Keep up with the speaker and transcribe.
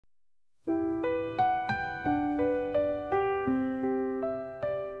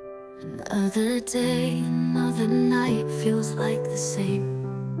Other day, another night feels like the same.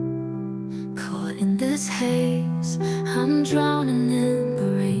 Caught in this haze, I'm drowning in the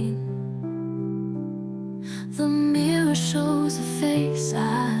rain. The mirror shows a face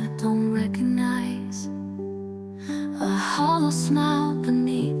I don't recognize, a hollow smile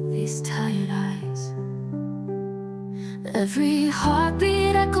beneath these tired eyes. Every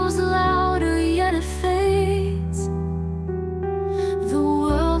heartbeat echoes louder, yet it fades. The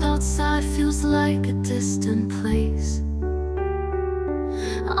world outside feels like a distant place.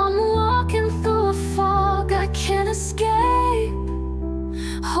 I'm walking through a fog I can't escape,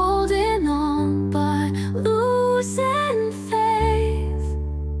 holding on but losing faith.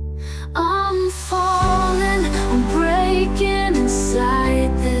 I'm falling, I'm breaking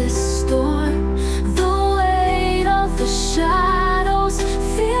inside this storm. The weight of the shadows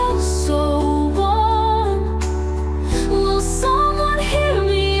feels so warm. Will someone hear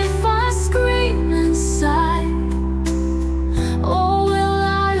me if I scream inside? Or will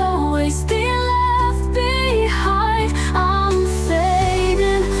I always be left behind? I'm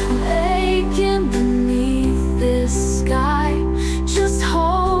fading, I'm aching beneath this sky, just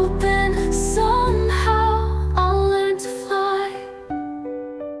hoping somehow I'll learn to fly.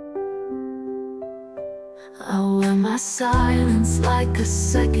 I wear my silence like a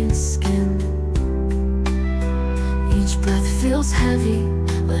second skin. Each breath feels heavy,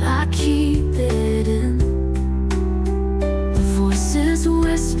 but I keep it in. The voices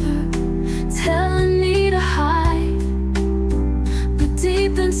whisper, telling me to hide, but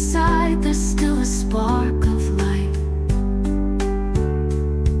deep inside there's still a spark of light.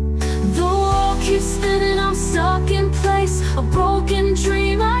 The world keeps spinning, I'm stuck in place, a broken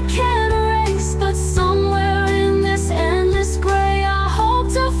dream I can't erase. But somewhere in this endless gray, I hope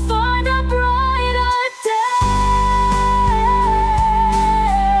to find a brighter day.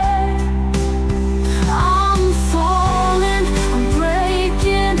 I'm falling, I'm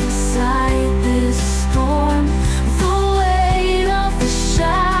breaking inside this storm. The weight of the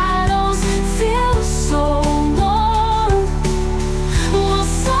shadows feels so warm. Will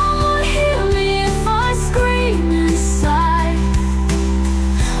someone hear me if I scream inside?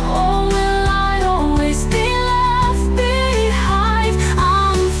 Or will I always be left behind?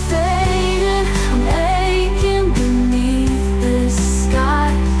 I'm fading, I'm aching beneath this sky,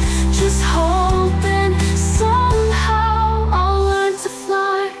 just hoping somehow I'll learn to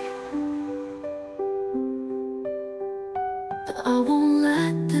fly. But I won't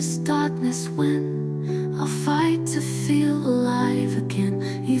let this darkness win. I'll fight to feel alive again.